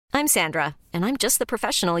I'm Sandra, and I'm just the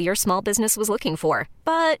professional your small business was looking for.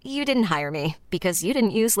 But you didn't hire me because you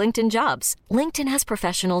didn't use LinkedIn Jobs. LinkedIn has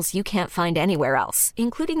professionals you can't find anywhere else,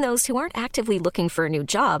 including those who aren't actively looking for a new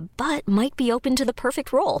job, but might be open to the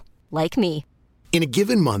perfect role, like me. In a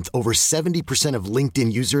given month, over 70% of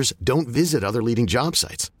LinkedIn users don't visit other leading job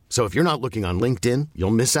sites. So if you're not looking on LinkedIn,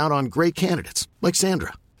 you'll miss out on great candidates like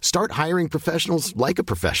Sandra. Start hiring professionals like a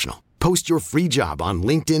professional. Post your free job on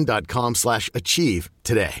linkedin.com/achieve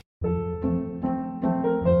today.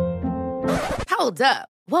 Hold up.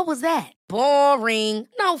 What was that? Boring.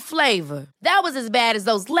 No flavor. That was as bad as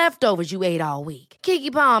those leftovers you ate all week.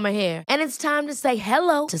 Keke Palmer here, and it's time to say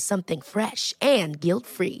hello to something fresh and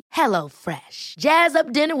guilt-free. Hello Fresh. Jazz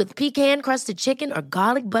up dinner with pecan-crusted chicken or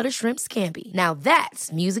garlic butter shrimp scampi. Now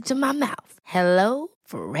that's music to my mouth. Hello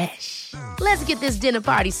Fresh. Let's get this dinner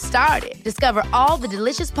party started. Discover all the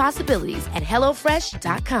delicious possibilities at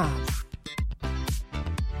hellofresh.com.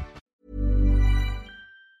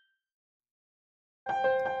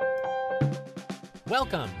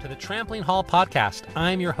 Welcome to the Trampoline Hall podcast.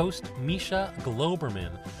 I'm your host, Misha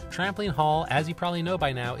Globerman. Trampoline Hall, as you probably know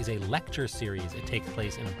by now, is a lecture series. It takes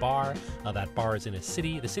place in a bar. That bar is in a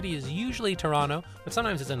city. The city is usually Toronto, but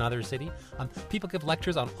sometimes it's another city. People give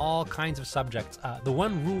lectures on all kinds of subjects. The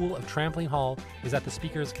one rule of Trampoline Hall is that the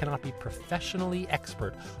speakers cannot be professionally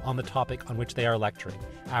expert on the topic on which they are lecturing.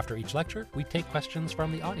 After each lecture, we take questions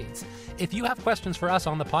from the audience. If you have questions for us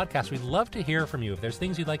on the podcast, we'd love to hear from you. If there's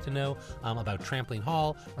things you'd like to know about Trampoline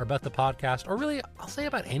Hall or about the podcast, or really, I'll say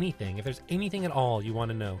about anything. If there's anything at all you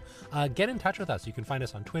want to know, get in touch with us. You can find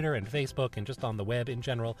us on Twitter and Facebook and just on the web in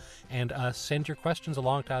general, and send your questions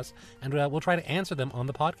along to us, and we'll try to answer them on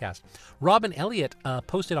the podcast. Robin Elliott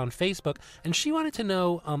posted on Facebook, and she wanted to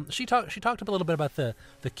know, she talked a little bit about the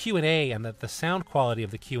Q&A and the sound quality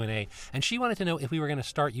of the Q&A, and she wanted to know if we were going to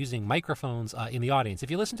start using microphones in the audience.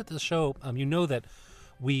 If you listen to the show, you know that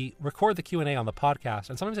we record the Q&A on the podcast,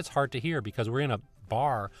 and sometimes it's hard to hear because we're in a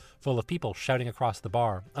bar full of people shouting across the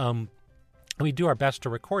bar. And we do our best to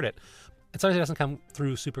record it. And sometimes it doesn't come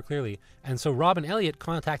through super clearly. And so Robin Elliott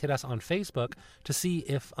contacted us on Facebook to see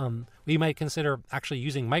if we might consider actually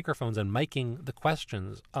using microphones and miking the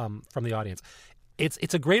questions from the audience.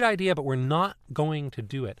 It's a great idea, but we're not going to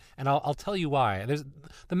do it. And I'll tell you why.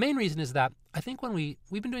 The main reason is that I think when we've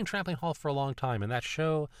been doing Trampoline Hall for a long time, and that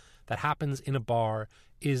show that happens in a bar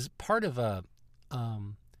is part of the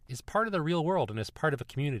real world and is part of a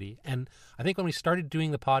community. And I think when we started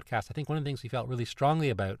doing the podcast, I think one of the things we felt really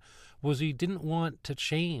strongly about was we didn't want to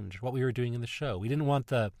change what we were doing in the show. We didn't want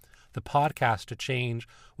the podcast to change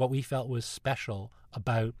what we felt was special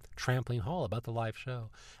about Trampoline Hall, about the live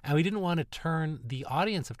show. And we didn't want to turn the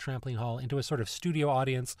audience of Trampoline Hall into a sort of studio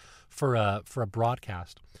audience for a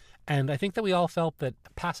broadcast. And I think that we all felt that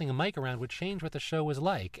passing a mic around would change what the show was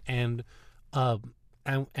like and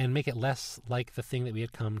make it less like the thing that we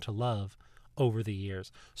had come to love over the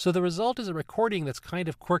years. So the result is a recording that's kind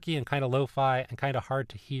of quirky and kind of lo-fi and kind of hard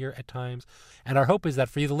to hear at times. And our hope is that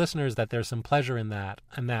for you, the listeners, that there's some pleasure in that,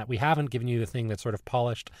 and that we haven't given you the thing that's sort of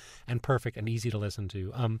polished and perfect and easy to listen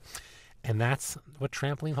to. And that's what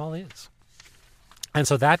Trampoline Hall is. And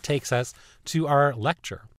so that takes us to our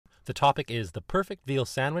lecture. The topic is the perfect veal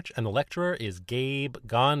sandwich, and the lecturer is Gabe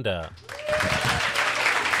Gonda.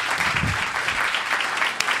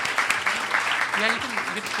 Yeah,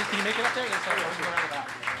 can you make it up there?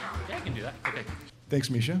 Yeah, you can do that. Okay. Thanks,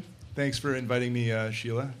 Misha. Thanks for inviting me,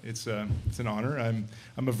 Sheila. It's an honor.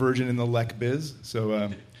 I'm a virgin in the Lec biz, so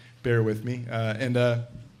bear with me. And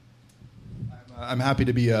I'm happy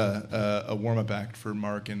to be a warm-up act for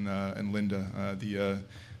Mark and Linda,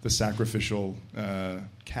 the sacrificial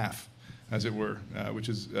calf, as it were, which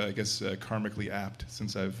is, I guess, karmically apt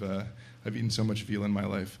since I've eaten so much veal in my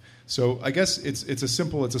life. So I guess it's a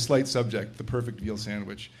slight subject, the perfect veal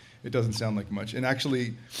sandwich. It doesn't sound like much. And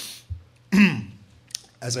actually,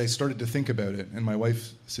 as I started to think about it, and my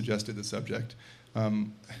wife suggested the subject,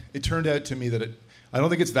 it turned out to me that I don't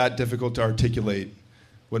think it's that difficult to articulate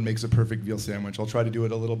what makes a perfect veal sandwich. I'll try to do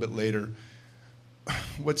it a little bit later.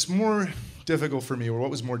 What's more difficult for me, or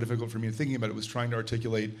what was more difficult for me thinking about it, was trying to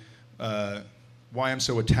articulate why I'm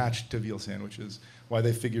so attached to veal sandwiches, why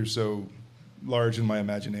they figure so large in my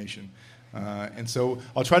imagination. And so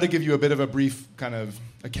I'll try to give you a bit of a brief kind of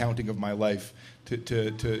accounting of my life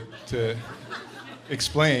to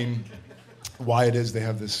explain why it is they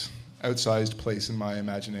have this outsized place in my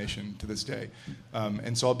imagination to this day.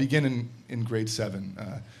 And so I'll begin in grade 7.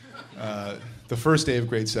 The first day of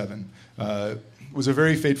grade 7 was a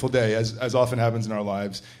very fateful day, as often happens in our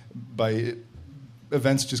lives. By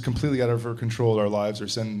events just completely out of our control. Our lives are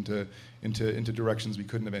sent into directions we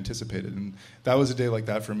couldn't have anticipated. And that was a day like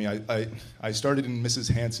that for me. I started in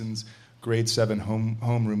Mrs. Hanson's grade 7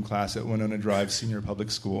 homeroom class at Winona Drive Senior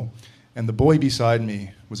Public School. And the boy beside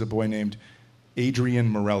me was a boy named Adrian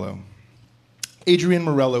Morello. Adrian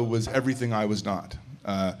Morello was everything I was not.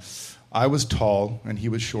 I was tall and he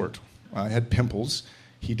was short. I had pimples.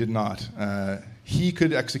 He did not. He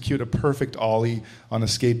could execute a perfect ollie on a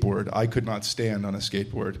skateboard. I could not stand on a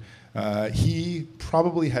skateboard. He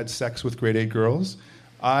probably had sex with grade 8 girls.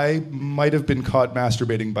 I might have been caught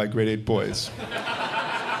masturbating by grade 8 boys.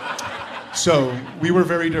 So we were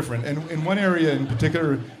very different. And in one area in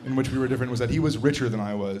particular in which we were different was that he was richer than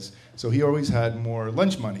I was. So he always had more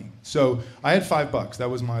lunch money. So I had $5. That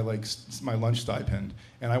was my lunch stipend.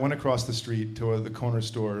 And I went across the street to the corner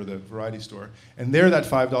store, the variety store. And there that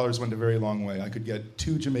 $5 went a very long way. I could get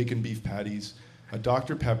 2 Jamaican beef patties, a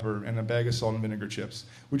Dr. Pepper, and a bag of salt and vinegar chips,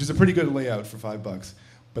 which is a pretty good layout for $5.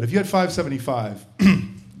 But if you had $5.75,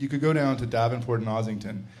 you could go down to Davenport and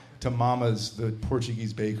Ossington to Mama's, the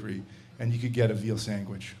Portuguese bakery, and you could get a veal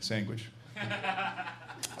sandwich.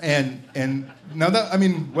 And now that, I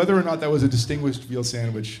mean, whether or not that was a distinguished veal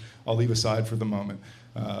sandwich, I'll leave aside for the moment,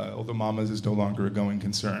 although Mama's is no longer a going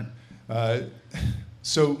concern.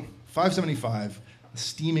 So $5.75, a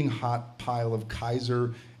steaming hot pile of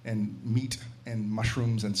Kaiser and meat and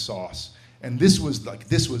mushrooms and sauce. And this was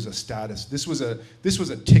a status. This was a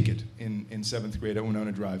ticket in 7th grade at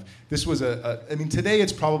Winona Drive. This was I mean, today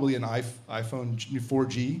it's probably an iPhone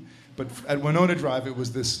 4G, but at Winona Drive it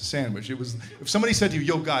was this sandwich. It was, if somebody said to you,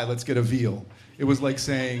 "Yo, guy, let's get a veal," it was like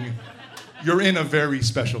saying, "You're in a very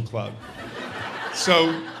special club."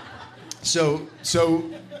 So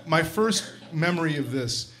my first memory of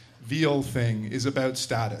this veal thing is about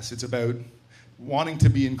status. It's about wanting to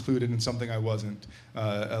be included in something I wasn't,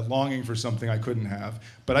 a longing for something I couldn't have.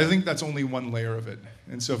 But I think that's only one layer of it.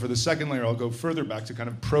 And so for the second layer, I'll go further back to kind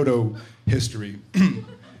of proto-history.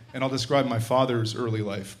 And I'll describe my father's early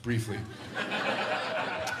life briefly.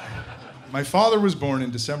 My father was born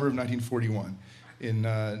in December of 1941 in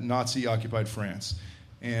Nazi-occupied France.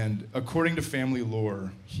 And according to family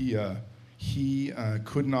lore, he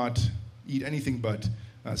could not eat anything but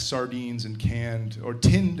sardines and canned or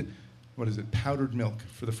tinned, powdered milk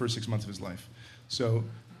for the first 6 months of his life. So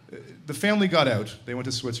the family got out. They went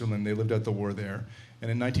to Switzerland. They lived out the war there.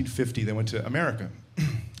 And in 1950, they went to America.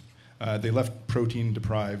 They left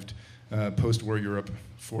protein-deprived post-war Europe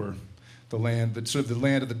for the land, the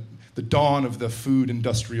land of the dawn of the food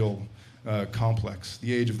industrial complex,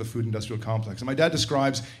 the age of the food industrial complex. And my dad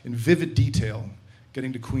describes in vivid detail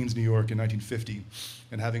getting to Queens, New York in 1950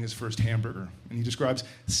 and having his first hamburger. And he describes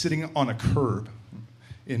sitting on a curb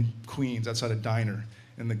in Queens outside a diner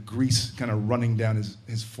and the grease kind of running down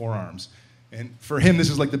his forearms. And for him, this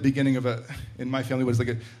is like the beginning of in my family, was like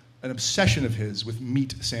an obsession of his with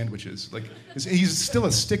meat sandwiches. Like, he's still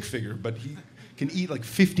a stick figure, but he can eat like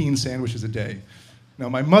 15 sandwiches a day. Now,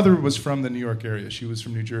 my mother was from the New York area. She was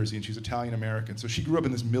from New Jersey, and she's Italian-American. So she grew up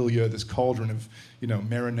in this milieu, this cauldron of,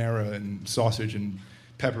 marinara and sausage and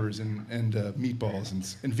peppers and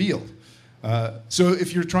meatballs and veal. So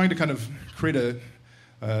if you're trying to kind of create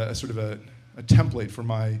a sort of a template for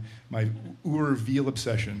my veal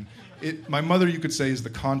obsession, my mother, you could say, is the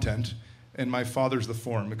content, and my father's the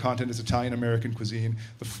form. The content is Italian-American cuisine.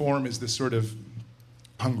 The form is this sort of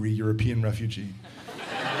hungry European refugee.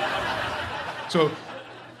 So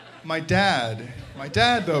my dad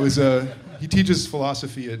though he teaches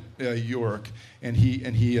philosophy at York, and he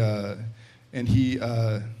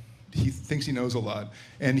thinks he knows a lot.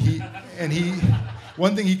 And he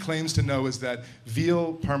one thing he claims to know is that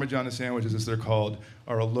veal Parmigiana sandwiches, as they're called,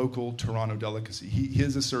 are a local Toronto delicacy.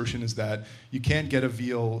 His assertion is that you can't get a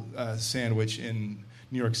veal sandwich in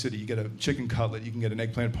New York City. You get a chicken cutlet, you can get an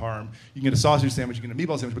eggplant parm, you can get a sausage sandwich, you can get a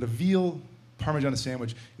meatball sandwich, but a veal Parmigiana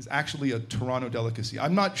sandwich is actually a Toronto delicacy.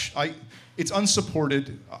 It's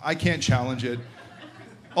unsupported. I can't challenge it.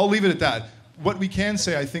 I'll leave it at that. What we can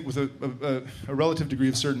say, I think, with a relative degree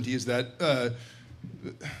of certainty is that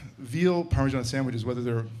veal Parmesan sandwiches, whether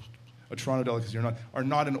they're a Toronto delicacy or not, are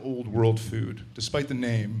not an old world food. Despite the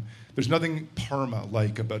name, there's nothing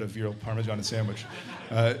Parma-like about a veal Parmesan sandwich.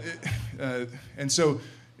 And so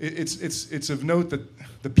it's of note that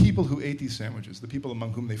the people who ate these sandwiches, the people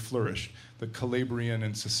among whom they flourished, the Calabrian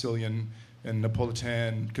and Sicilian and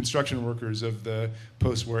Napolitan construction workers of the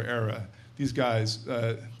post-war era, these guys,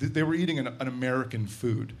 they were eating an American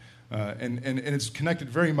food. And it's connected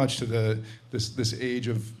very much to this age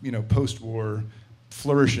of post-war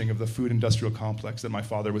flourishing of the food industrial complex that my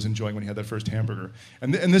father was enjoying when he had that first hamburger.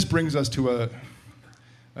 And this brings us to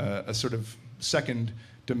a sort of second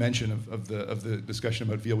dimension of the discussion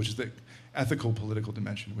about veal, which is the ethical political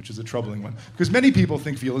dimension, which is a troubling one. Because many people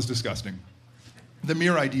think veal is disgusting. The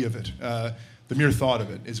mere idea of it, the mere thought of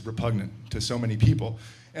it is repugnant to so many people.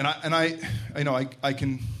 And I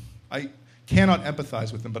cannot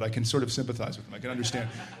empathize with them, but I can sort of sympathize with them. I can understand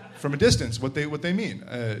from a distance what they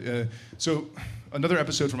mean. So another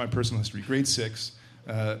episode from my personal history, grade 6,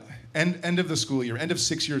 end of the school year, end of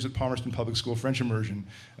 6 years at Palmerston Public School, French immersion,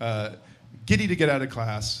 giddy to get out of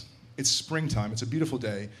class. It's springtime. It's a beautiful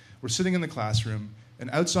day. We're sitting in the classroom, and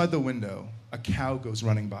outside the window, a cow goes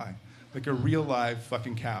running by, like a real live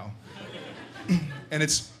fucking cow. And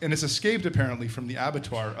it's escaped apparently from the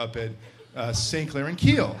abattoir up at St. Clair and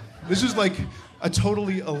Kiel. This was like a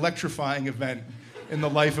totally electrifying event in the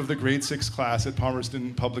life of the grade 6 class at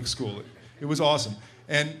Palmerston Public School. It was awesome.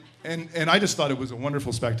 And I just thought it was a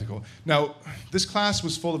wonderful spectacle. Now, this class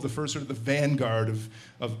was full of the first sort of the vanguard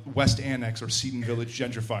of West Annex or Seton Village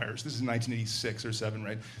gentrifiers. This is 1986 or 7,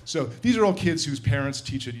 right? So these are all kids whose parents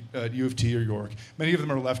teach at U of T or York. Many of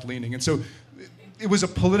them are left-leaning. And so it was a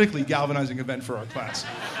politically galvanizing event for our class.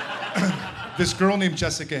 This girl named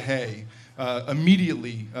Jessica Hay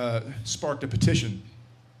immediately sparked a petition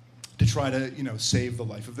to try to, save the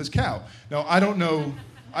life of this cow. Now, I don't know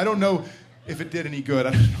if it did any good.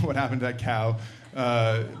 I don't know what happened to that cow.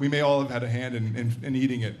 We may all have had a hand in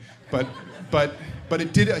eating it, but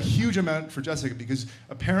it did a huge amount for Jessica because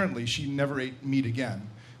apparently she never ate meat again.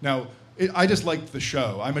 Now, I just liked the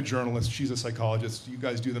show. I'm a journalist. She's a psychologist. You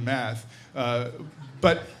guys do the math.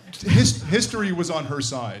 But history was on her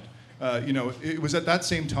side. It was at that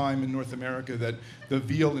same time in North America that the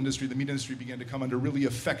veal industry, the meat industry, began to come under really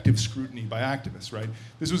effective scrutiny by activists, right?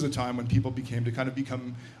 This was a time when people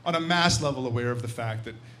become on a mass level aware of the fact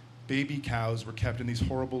that baby cows were kept in these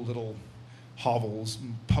horrible little hovels,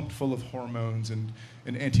 pumped full of hormones and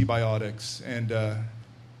antibiotics, and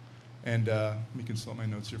let me consult my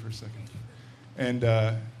notes here for a second, and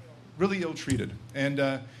really ill-treated. And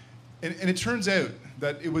it turns out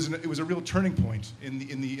that it was a real turning point in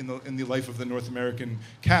the life of the North American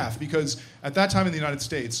calf, because at that time in the United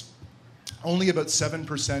States, only about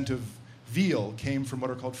 7% of veal came from what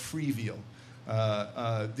are called free veal.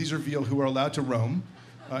 These are veal who are allowed to roam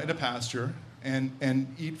in a pasture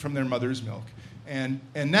and eat from their mother's milk. And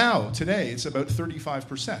now, today, it's about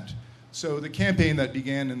 35%. So the campaign that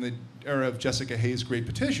began in the era of Jessica Hay's Great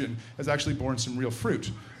Petition has actually borne some real fruit.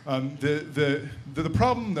 The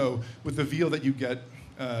problem, though, with the veal that you get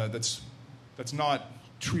that's not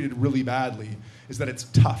treated really badly is that it's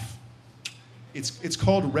tough. It's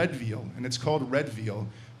called red veal, and it's called red veal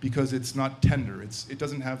because it's not tender. It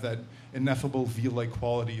doesn't have that ineffable veal-like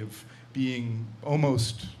quality of being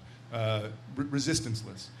almost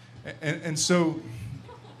resistanceless. And so,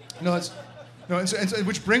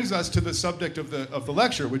 which brings us to the subject of the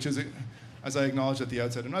lecture, which is, as I acknowledged at the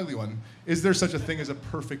outset, an ugly one. Is there such a thing as a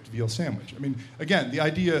perfect veal sandwich? I mean, again, the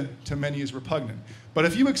idea to many is repugnant. But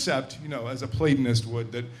if you accept, as a Platonist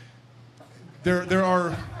would, that there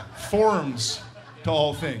are forms to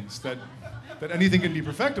all things, that anything can be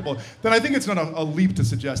perfectible, then I think it's not a leap to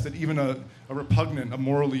suggest that even a repugnant, a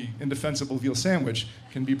morally indefensible veal sandwich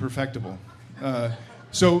can be perfectible.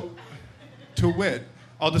 So, to wit,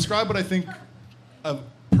 I'll describe what I think a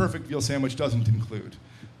perfect veal sandwich doesn't include.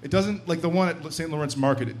 It doesn't, like the one at St. Lawrence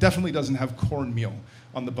Market, it definitely doesn't have cornmeal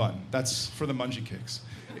on the bun. That's for the mungie cakes.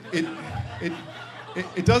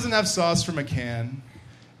 It doesn't have sauce from a can.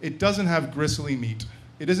 It doesn't have gristly meat.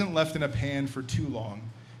 It isn't left in a pan for too long.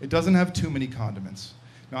 It doesn't have too many condiments.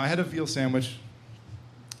 Now, I had a veal sandwich,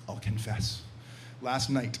 I'll confess, last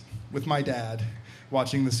night with my dad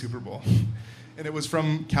watching the Super Bowl. And it was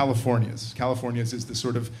from California's. California's is the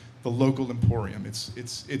sort of the local emporium. It's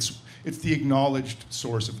the acknowledged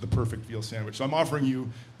source of the perfect veal sandwich. So I'm offering you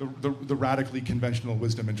the radically conventional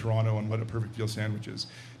wisdom in Toronto on what a perfect veal sandwich is.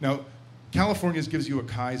 Now, California's gives you a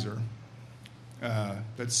Kaiser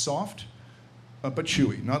that's soft but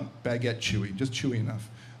chewy, not baguette chewy, just chewy enough.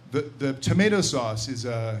 The tomato sauce is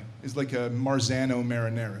like a Marzano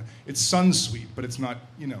marinara. It's sun sweet, but it's not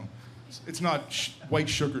it's not white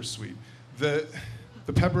sugar sweet. The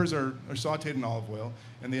peppers are sautéed in olive oil,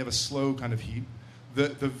 and they have a slow kind of heat. The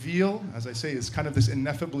veal, as I say, is kind of this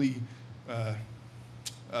ineffably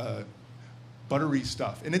buttery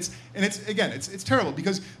stuff, and it's terrible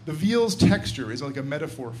because the veal's texture is like a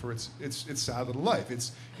metaphor for its sad little life.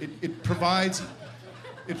 It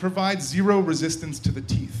provides zero resistance to the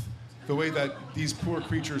teeth, the way that these poor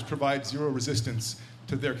creatures provide zero resistance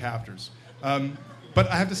to their captors. But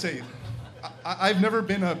I have to say, I've never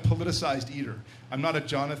been a politicized eater. I'm not a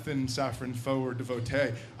Jonathan Safran foe or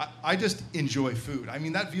devotee. I just enjoy food. I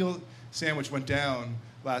mean, that veal sandwich went down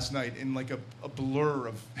last night in like a blur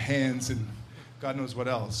of hands and God knows what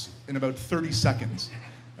else in about 30 seconds.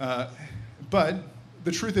 But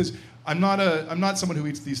the truth is, I'm not someone who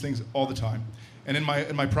eats these things all the time. And in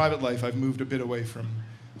my private life, I've moved a bit away from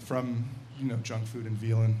junk food and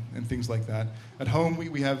veal and things like that. At home,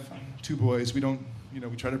 we have 2 boys. We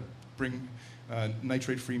try to bring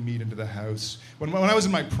nitrate-free meat into the house. When I was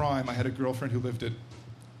in my prime, I had a girlfriend who lived at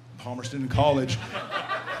Palmerston College,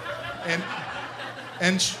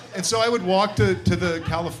 and so I would walk to the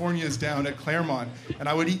Californias down at Claremont, and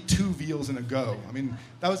I would eat 2 veals in a go. I mean,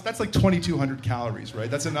 that's like 2,200 calories, right?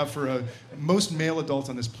 That's enough for most male adults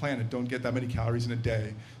on this planet don't get that many calories in a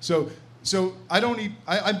day. So I don't eat.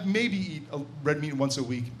 I maybe eat red meat once a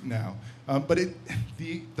week now, but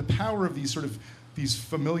the power of these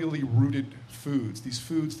familially rooted foods, these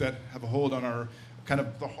foods that have a hold on our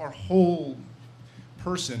whole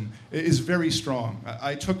person, is very strong.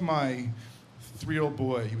 I took my 3-year-old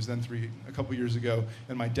boy, he was then 3, a couple years ago,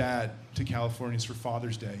 and my dad to California for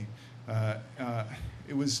Father's Day.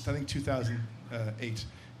 It was, I think, 2008.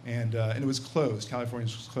 And it was closed. California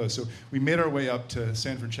was closed. So we made our way up to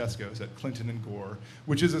San Francesco's at Clinton and Gore,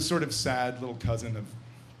 which is a sort of sad little cousin of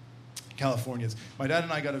California's. My dad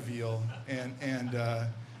and I got a veal,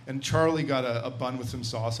 and Charlie got a bun with some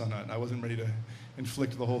sauce on it. I wasn't ready to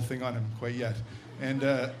inflict the whole thing on him quite yet. And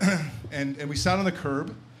we sat on the curb,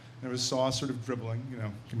 and there was sauce sort of dribbling,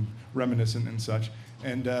 can reminisce and such.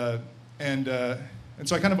 And so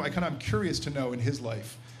I'm curious to know in his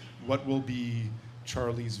life what will be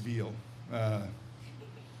Charlie's veal. That's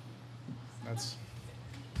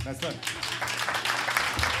that.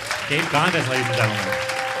 Gabe Gondas, ladies and gentlemen.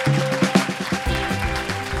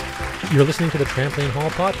 You're listening to the Trampoline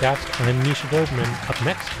Hall podcast. I'm Misha Goldman. Up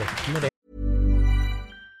next, the Q&A.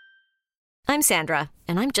 I'm Sandra,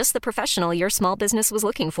 and I'm just the professional your small business was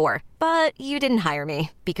looking for. But you didn't hire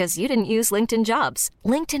me because you didn't use LinkedIn Jobs.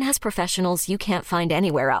 LinkedIn has professionals you can't find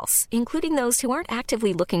anywhere else, including those who aren't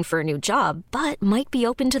actively looking for a new job, but might be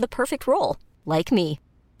open to the perfect role, like me.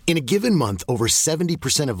 In a given month, over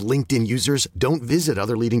 70% of LinkedIn users don't visit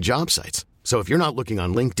other leading job sites. So if you're not looking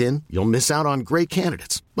on LinkedIn, you'll miss out on great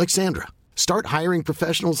candidates like Sandra. Start hiring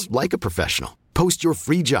professionals like a professional. Post your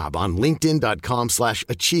free job on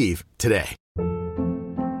linkedin.com/achieve today.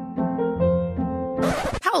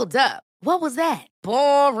 Hold up. What was that?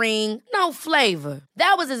 Boring. No flavor.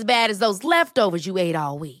 That was as bad as those leftovers you ate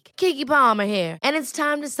all week. Keke Palmer here, and it's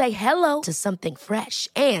time to say hello to something fresh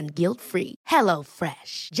and guilt-free. Hello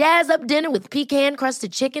Fresh. Jazz up dinner with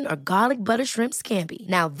pecan-crusted chicken or garlic butter shrimp scampi.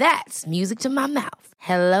 Now that's music to my mouth.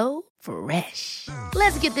 Hello Fresh.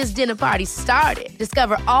 Let's get this dinner party started.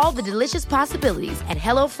 Discover all the delicious possibilities at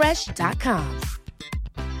hellofresh.com.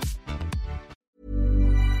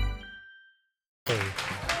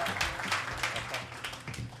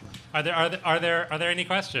 Are there any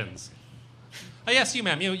questions? Oh yes, you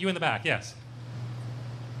ma'am. You in the back. Yes.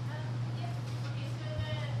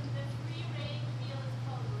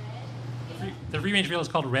 The free range veal is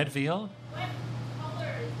called red veal. What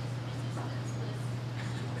color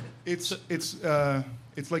is this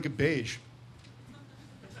It's like a beige.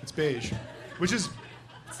 It's beige, which is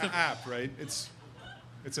apt, right? It's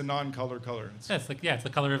a non-color color. It's the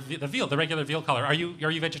color of the veal, the regular veal color. Are you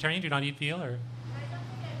vegetarian? Do you not eat veal, or? I don't think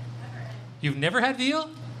I've ever had. You've never had veal? I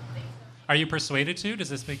think so. Are you persuaded to? Does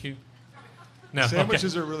this make you? No.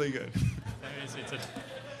 Sandwiches okay. are really good.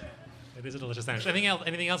 It is a delicious sandwich.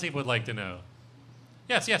 Anything else you would like to know?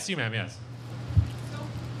 Yes, you ma'am, yes. So,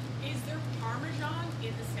 is there Parmesan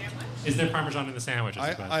in the sandwich? Is there Parmesan in the sandwich? is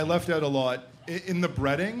the question. I left out a lot. In the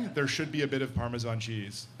breading, there should be a bit of Parmesan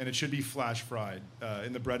cheese, and it should be flash fried.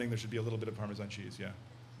 In the breading, there should be a little bit of Parmesan cheese, yeah.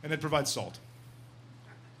 And it provides salt,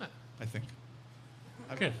 I think.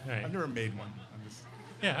 Good, all right. I've never made one.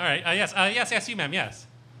 Yeah, all right. Yes, you ma'am, yes.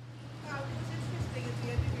 It was interesting at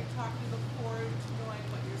the end of your talk, you look forward to knowing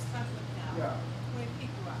what your son would have when he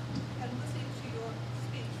grew up. And listening to your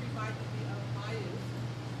speech reminded me of my youth,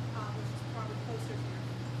 which is probably closer to your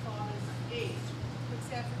father's age, when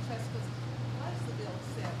San Francesco's was the veal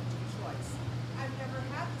sandwich of choice. I've never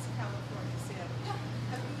had this California sandwich.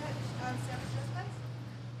 Have you had San Francesco's?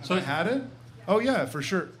 So I had it? Oh yeah, for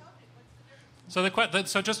sure. So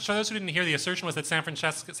just for those who didn't hear, the assertion was that San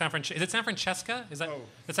Francesco. Is it San Francesca? Is that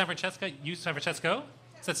San Francesca? San Francesco?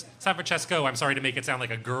 It says San Francesco. I'm sorry to make it sound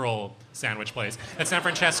like a girl sandwich place. That San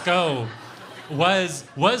Francesco was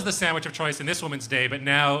the sandwich of choice in this woman's day, but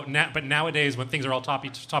nowadays when things are all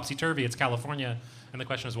topsy turvy, it's California. And the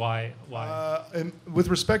question is why? And with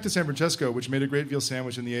respect to San Francesco, which made a great veal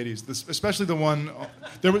sandwich in the 80s, especially the one,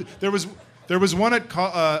 there There was one at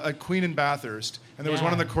Queen and Bathurst, and there was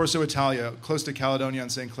one on the Corso Italia, close to Caledonia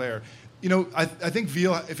and St. Clair. You know, I think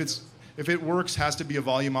veal, if it works, has to be a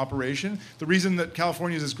volume operation. The reason that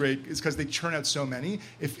California's is great is because they churn out so many.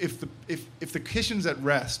 If the kitchen's at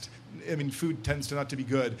rest, I mean, food tends to not to be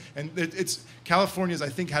good. And California's, I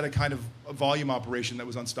think, had a kind of a volume operation that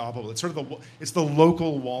was unstoppable. It's sort of it's the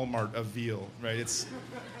local Walmart of veal, right? It's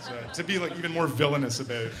to be like even more villainous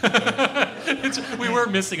about it. We were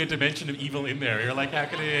missing a dimension of evil in there. You're like, how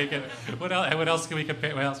can we make it? What else can we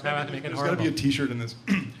compare? What else? How can we make it There's horrible? got to be a T-shirt in this.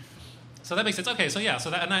 So that makes sense. Okay, so yeah, so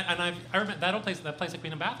that I remember that place at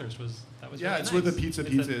Queen and Bathurst was Yeah, really it's nice. where the pizza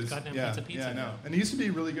It's a is. goddamn Yeah, pizza. yeah, I know. And it used to be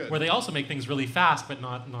really good. Where they also make things really fast, but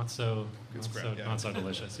not so yeah. not so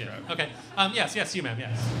delicious. Yeah. Right. Okay. Yes, you ma'am.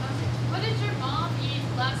 Yes. What did your mom eat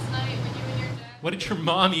last night when you and your dad? What did your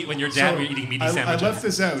mom eat when your dad were eating meaty sandwiches? I left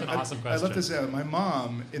this out. That's an awesome question. I left this out. My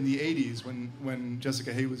mom in the 80s, when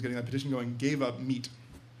Jessica Hay was getting that petition going, gave up meat.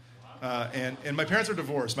 And my parents are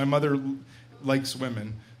divorced. My mother likes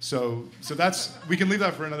women, so that's, we can leave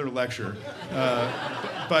that for another lecture.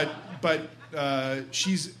 But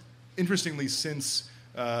she's interestingly since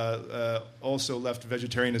also left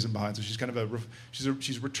vegetarianism behind. So she's kind of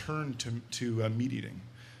she's returned to meat eating.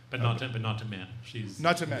 But not to men. She's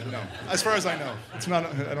Not to men, no. As far as I know, it's not.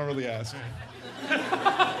 I don't really ask.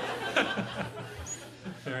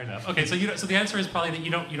 Fair enough. Okay, so the answer is probably that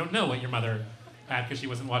you don't know what your mother had because she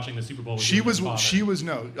wasn't watching the Super Bowl. With you and your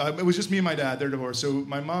father. It was just me and my dad. They're divorced. So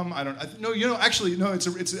my mom, it's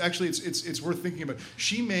worth thinking about.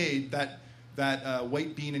 She made that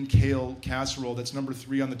white bean and kale casserole that's number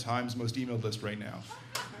 3 on the Times most emailed list right now.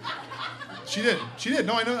 She did.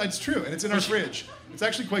 No, I know it's true, and it's in our fridge. It's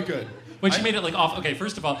actually quite good. When she made it like off. Okay,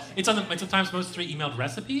 first of all, it's the Times most 3 emailed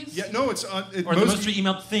recipes. Yeah, no, it's or the most 3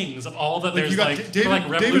 emailed things of all that. There's you got David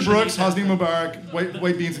Brooks, Hosni Mubarak,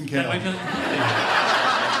 white beans and kale.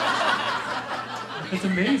 That's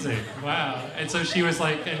amazing. Wow. And so she was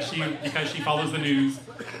like, because she follows the news.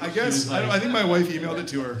 I guess I think my wife emailed it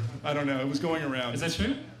to her. I don't know. It was going around. Is that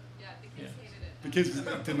true? The kids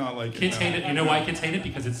did not like it. Kids hate it. You know why kids hate it?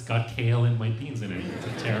 Because it's got kale and white beans in it. It's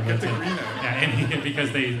a terrible. Get the green out. Yeah, and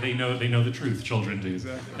because they know the truth. Children do.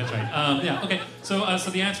 Exactly. That's right. Yeah. Okay. So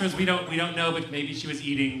the answer is we don't know, but maybe she was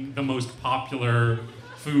eating the most popular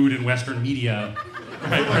food in Western media.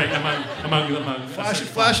 Right. Among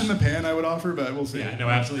flash in the pan, I would offer, but we'll see. Yeah. No.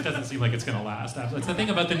 Absolutely. It doesn't seem like it's going to last. It's the thing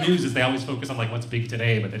about the news is they always focus on like what's big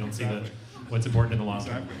today, but they don't see what's important in the long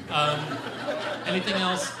term. Anything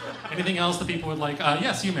else? Anything else that people would like?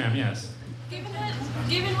 Yes, you, ma'am. Yes.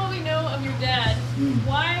 Given what we know of your dad,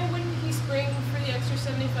 why wouldn't he spring for the extra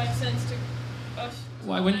 75 cents to us?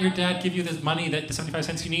 Why wouldn't your dad give you this money, the 75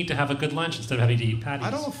 cents you need to have a good lunch instead of having to eat patties?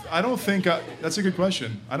 I don't think that's a good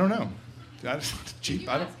question. I don't know. That's cheap.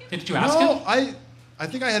 Did you ask him? No, I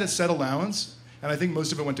think I had a set allowance, and I think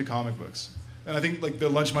most of it went to comic books, and I think like the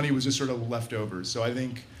lunch money was just sort of leftovers. So I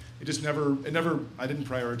think. I didn't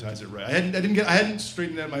prioritize it right. I hadn't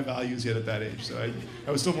straightened out my values yet at that age, so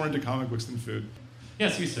I was still more into comic books than food.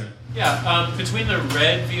 Yes, you, sir. Yeah, between the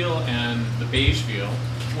red veal and the beige veal,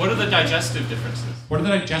 what are the digestive differences? What are the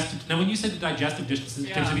digestive? Now, when you say the digestive differences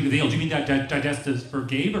in terms of the veal, do you mean that digestives for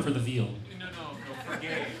Gabe or for the veal? No, for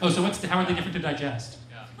Gabe. Oh, so how are they different to digest?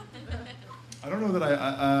 Yeah. I don't know that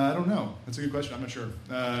I don't know. That's a good question. I'm not sure.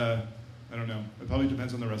 I don't know. It probably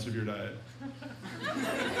depends on the rest of your diet.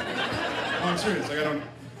 Oh, I'm serious. Like I don't.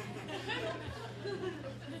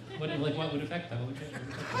 What would affect that?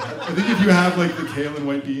 I think if you have like the kale and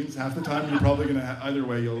white beans, half the time you're probably gonna either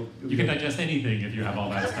way you'll you can digest anything if you have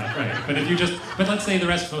all that stuff, right? But let's say the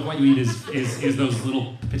rest of what you eat is those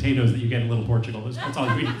little potatoes that you get in Little Portugal. That's all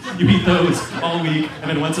you eat. You eat those all week,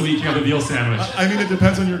 and then once a week you have a veal sandwich. I mean, it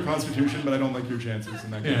depends on your constitution, but I don't like your chances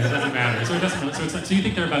in that case. Yeah, it doesn't matter. So it doesn't. So it's like, so you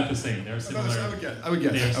think they're about the same? They're similar. No, I would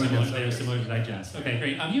guess. They are similar to digest. Okay,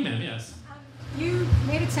 great. You, ma'am, yes. You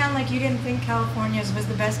made it sound like you didn't think California's was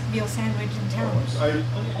the best veal sandwich in town.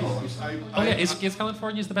 Is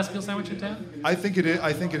California's the best veal sandwich in town? I think it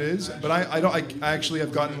is, but I actually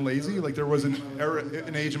have gotten lazy. Like there was an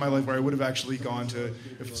age in my life where I would have actually gone to,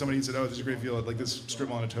 if somebody said, "Oh, there's a great veal at like this strip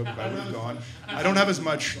mall in Etobicoke," I would have gone. I don't have as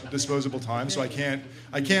much disposable time, so I can't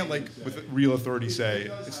like with real authority say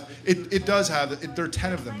it does have. There are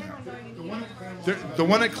 10 of them now. The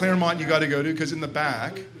one at Claremont you got to go to because in the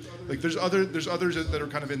back. Like there's others that are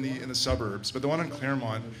kind of in the suburbs, but the one in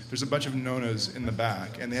Claremont, there's a bunch of nonas in the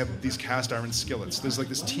back, and they have these cast iron skillets. There's like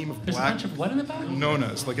this team of There's black. a bunch of what in the back?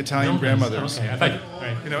 Nonas, like Italian Nonas. grandmothers. Okay, I thought,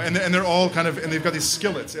 right. You know, and they're all kind of, and they've got these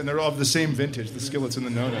skillets, and they're all of the same vintage, the skillets and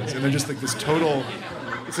the nonas, and they're just like this total.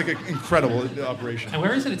 It's like an incredible operation. And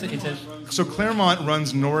where is it? It's a So Claremont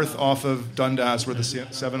runs north off of Dundas, where the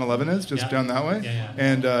 7-Eleven is, just down that way. Yeah.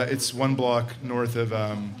 And it's 1 block north of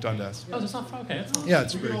Dundas. Oh, it's not far. Okay, that's not Yeah,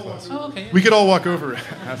 it's very close. Oh, okay. We could all walk over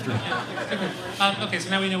after. Okay, so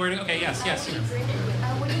now we know where to. Okay, yes.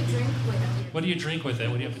 What do you drink with it? What do you drink with it?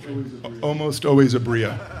 What do you have to drink? Almost always a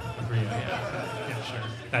Bria. Yeah, sure.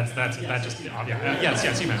 That just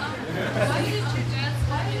yes, you meant.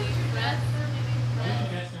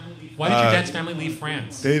 Why did your dad's family leave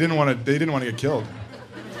France? They didn't want to get killed.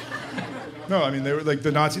 No, I mean they were like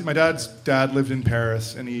the Nazis. My dad's dad lived in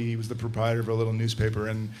Paris, and he was the proprietor of a little newspaper,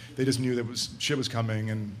 and they just knew that shit was coming,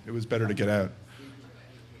 and it was better to get out.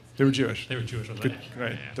 They were Jewish. They were Jewish, wasn't Good, they?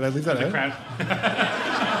 right. Did I leave that out?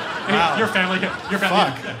 Wow. Your family.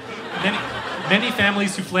 Fuck. Many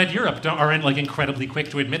families who fled Europe aren't like incredibly quick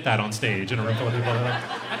to admit that on stage in a room full of people.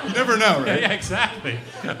 You never know, right? Yeah, exactly.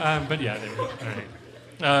 But yeah, they were. All right.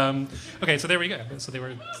 Okay, so there we go. So they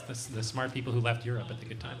were the smart people who left Europe at the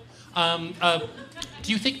good time.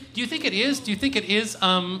 Do you think it is? Do you think that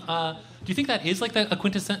is like a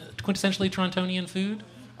quintessentially Torontonian food?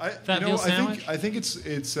 Veal sandwich? I think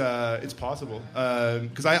it's possible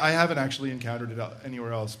because I haven't actually encountered it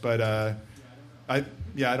anywhere else, but I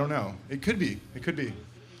don't know. It could be.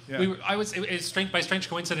 Yeah. It's strange by strange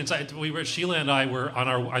coincidence. Sheila and I were on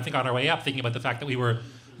our way up thinking about the fact that we were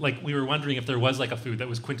wondering if there was like a food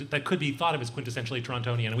that could be thought of as quintessentially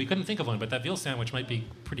Torontonian, and we couldn't think of one. But that veal sandwich might be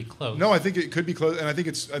pretty close. No, I think it could be close, and I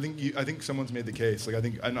think someone's made the case. Like I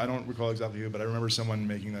don't recall exactly who, but I remember someone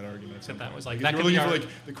making that argument. That was like that. That You're could looking be for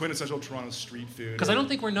like the quintessential Toronto street food. Because I don't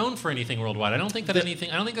think we're known for anything worldwide. I don't think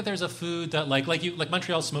that there's a food that like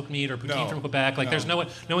Montreal smoked meat or poutine from Quebec. Like there's no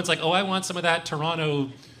one's like, oh, I want some of that Toronto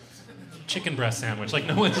chicken breast sandwich. Like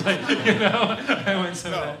no one's like, I want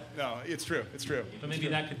some of that. No, it's true. But maybe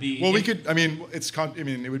that could be. Well, we could. I mean,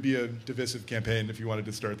 it would be a divisive campaign if you wanted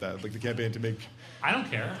to start that, like the campaign to make. I don't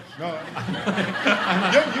care. No,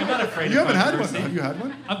 I'm not afraid. You haven't had one. Have you had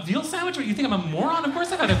one? A veal sandwich? You think I'm a moron? Of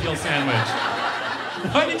course I've had a veal sandwich.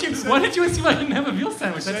 Why did you assume I didn't have a veal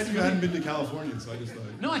sandwich? You said you hadn't been to California, so I just thought.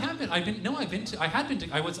 No, I have been. I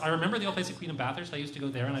remember the old place at Queen of Bathurst. I used to go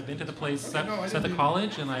there, and I've been to the place at the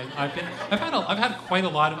college, and I've had quite a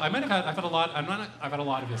lot of. I've had a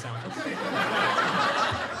lot of veal sandwiches.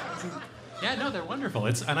 Yeah, no, they're wonderful.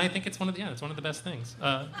 And I think it's one of the best things.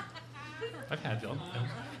 I've had veal.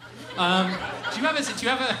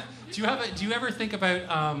 Do you ever think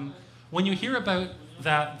about when you hear about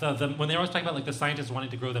that when they're always talking about like the scientists wanting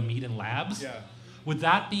to grow the meat in labs? Yeah. Would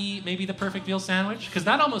that be maybe the perfect veal sandwich? Because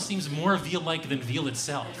that almost seems more veal-like than veal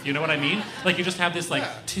itself. You know what I mean? Like you just have this like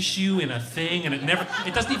tissue in a thing, and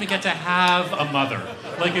it doesn't even get to have a mother.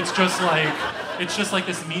 Like it's just like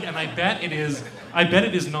this meat, and I bet it is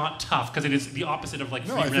not tough because it is the opposite of like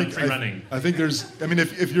free running. I think there's. I mean,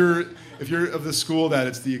 if you're of the school that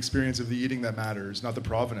it's the experience of the eating that matters, not the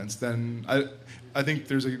provenance, then I think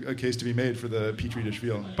there's a case to be made for the Petri dish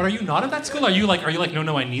veal. But are you not at that school? Are you like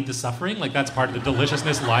no, I need the suffering? Like that's part of the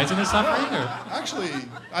deliciousness lies in the suffering? Or? Actually,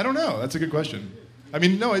 I don't know. That's a good question. I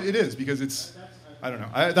mean, no, it is because it's. I don't know.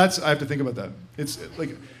 I have to think about that. It's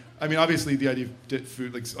like, I mean, obviously the idea of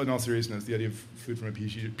food, like in all seriousness, the idea of food from a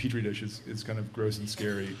Petri dish is kind of gross and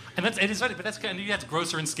scary. And it is funny, but that's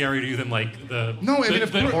grosser and scary to you than like the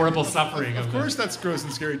horrible suffering. Of course, that's gross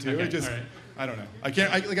and scary too. Okay, all right. I don't know. I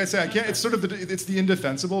can't. Like I say, I can't. It's sort of it's the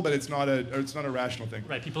indefensible, but it's not a rational thing.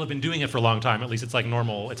 Right. People have been doing it for a long time. At least it's like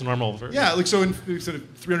normal. It's normal. Yeah. Like so, in sort of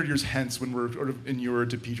 300 years hence, when we're sort of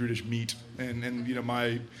inured to Petri dish meat, and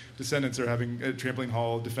my descendants are having a trampoline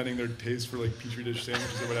hall defending their taste for like Petri dish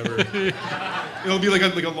sandwiches or whatever, it'll be like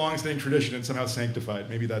a long-standing tradition and somehow sanctified.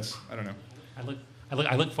 Maybe that's I don't know.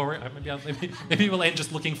 I look forward. Maybe we'll end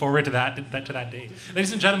just looking forward to that day.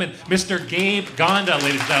 Ladies and gentlemen, Mr. Gabe Gonda,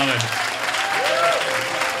 ladies and gentlemen.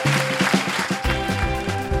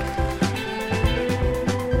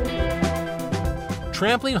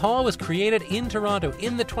 Trampoline Hall was created in Toronto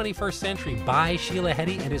in the 21st century by Sheila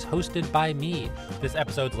Heti and is hosted by me. This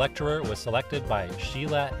episode's lecturer was selected by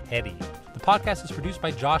Sheila Heti. The podcast is produced by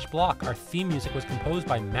Josh Block. Our theme music was composed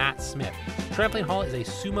by Matt Smith. Trampoline Hall is a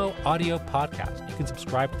Sumo audio podcast. You can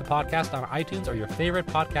subscribe to the podcast on iTunes or your favorite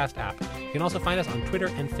podcast app. You can also find us on Twitter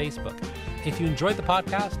and Facebook. If you enjoyed the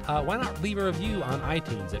podcast, why not leave a review on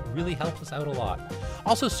iTunes? It really helps us out a lot.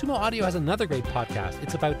 Also, Sumo Audio has another great podcast.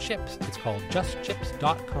 It's about chips. It's called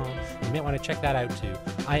JustChips.com. You might want to check that out too.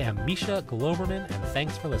 I am Misha Globerman, and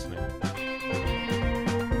thanks for listening.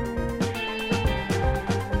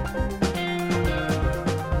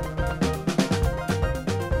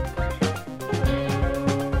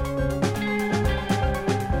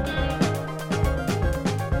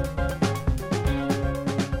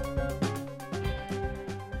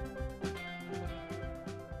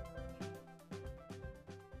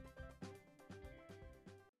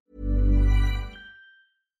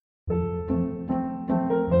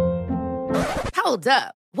 Hold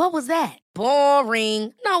up. What was that?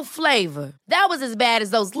 Boring. No flavor. That was as bad as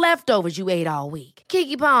those leftovers you ate all week.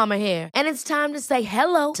 Keke Palmer here, and it's time to say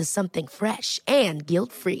hello to something fresh and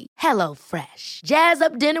guilt-free. Hello Fresh. Jazz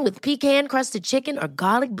up dinner with pecan-crusted chicken or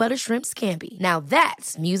garlic butter shrimp scampi. Now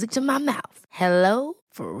that's music to my mouth. Hello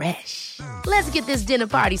Fresh. Let's get this dinner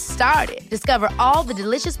party started. Discover all the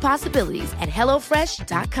delicious possibilities at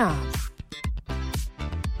hellofresh.com.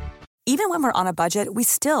 Even when we're on a budget, we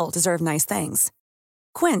still deserve nice things.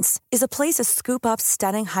 Quince is a place to scoop up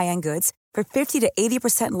stunning high-end goods for 50 to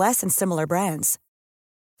 80% less than similar brands.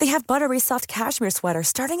 They have buttery soft cashmere sweaters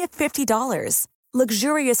starting at $50,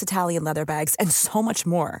 luxurious Italian leather bags, and so much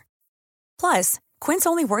more. Plus, Quince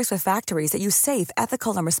only works with factories that use safe,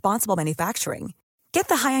 ethical, and responsible manufacturing. Get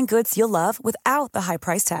the high-end goods you'll love without the high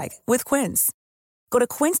price tag with Quince. Go to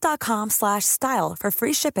quince.com/style for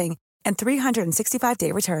free shipping and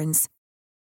 365-day returns.